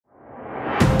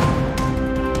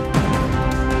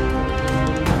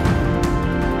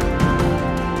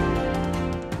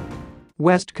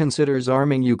West considers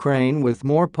arming Ukraine with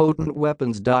more potent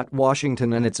weapons.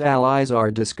 Washington and its allies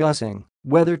are discussing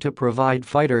whether to provide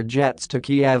fighter jets to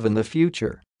Kiev in the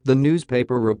future, the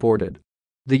newspaper reported.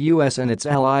 The US and its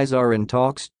allies are in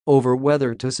talks over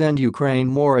whether to send Ukraine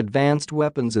more advanced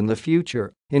weapons in the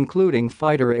future, including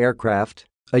fighter aircraft,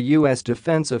 a US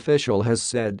defense official has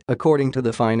said, according to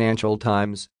the Financial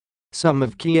Times. Some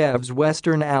of Kiev's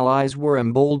Western allies were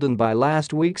emboldened by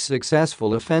last week's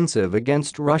successful offensive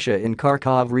against Russia in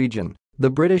Kharkov Region, the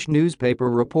British newspaper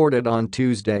reported on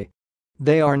Tuesday.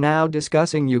 They are now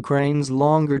discussing Ukraine's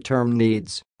longer-term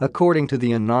needs, according to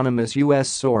the anonymous US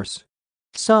source.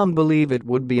 Some believe it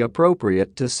would be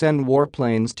appropriate to send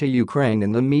warplanes to Ukraine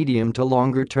in the medium to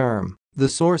longer term, the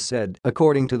source said,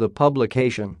 according to the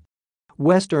publication.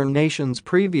 Western nations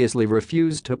previously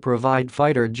refused to provide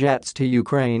fighter jets to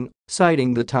Ukraine,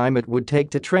 citing the time it would take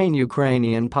to train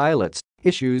Ukrainian pilots,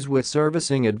 issues with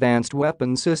servicing advanced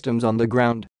weapon systems on the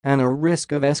ground, and a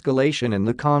risk of escalation in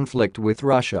the conflict with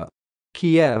Russia.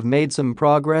 Kiev made some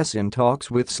progress in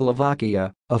talks with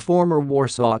Slovakia, a former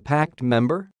Warsaw Pact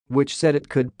member, which said it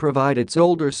could provide its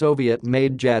older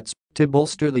Soviet-made jets to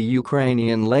bolster the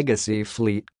Ukrainian legacy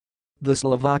fleet. The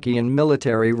Slovakian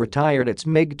military retired its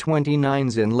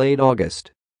MiG-29s in late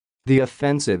August. The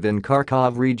offensive in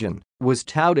Kharkov region was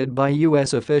touted by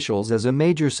US officials as a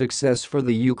major success for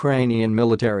the Ukrainian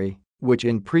military, which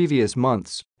in previous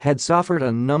months had suffered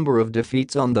a number of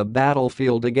defeats on the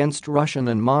battlefield against Russian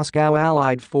and Moscow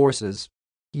allied forces.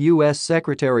 US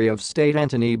Secretary of State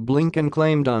Antony Blinken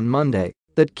claimed on Monday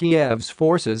that Kiev's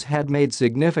forces had made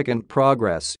significant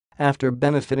progress after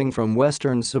benefiting from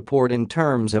Western support in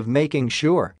terms of making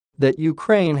sure that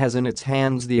Ukraine has in its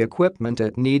hands the equipment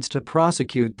it needs to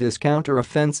prosecute this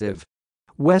counteroffensive.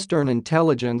 Western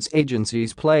intelligence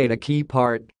agencies played a key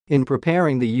part in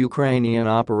preparing the Ukrainian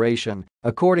operation,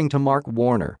 according to Mark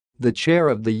Warner, the chair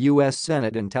of the U.S.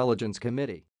 Senate Intelligence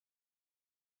Committee.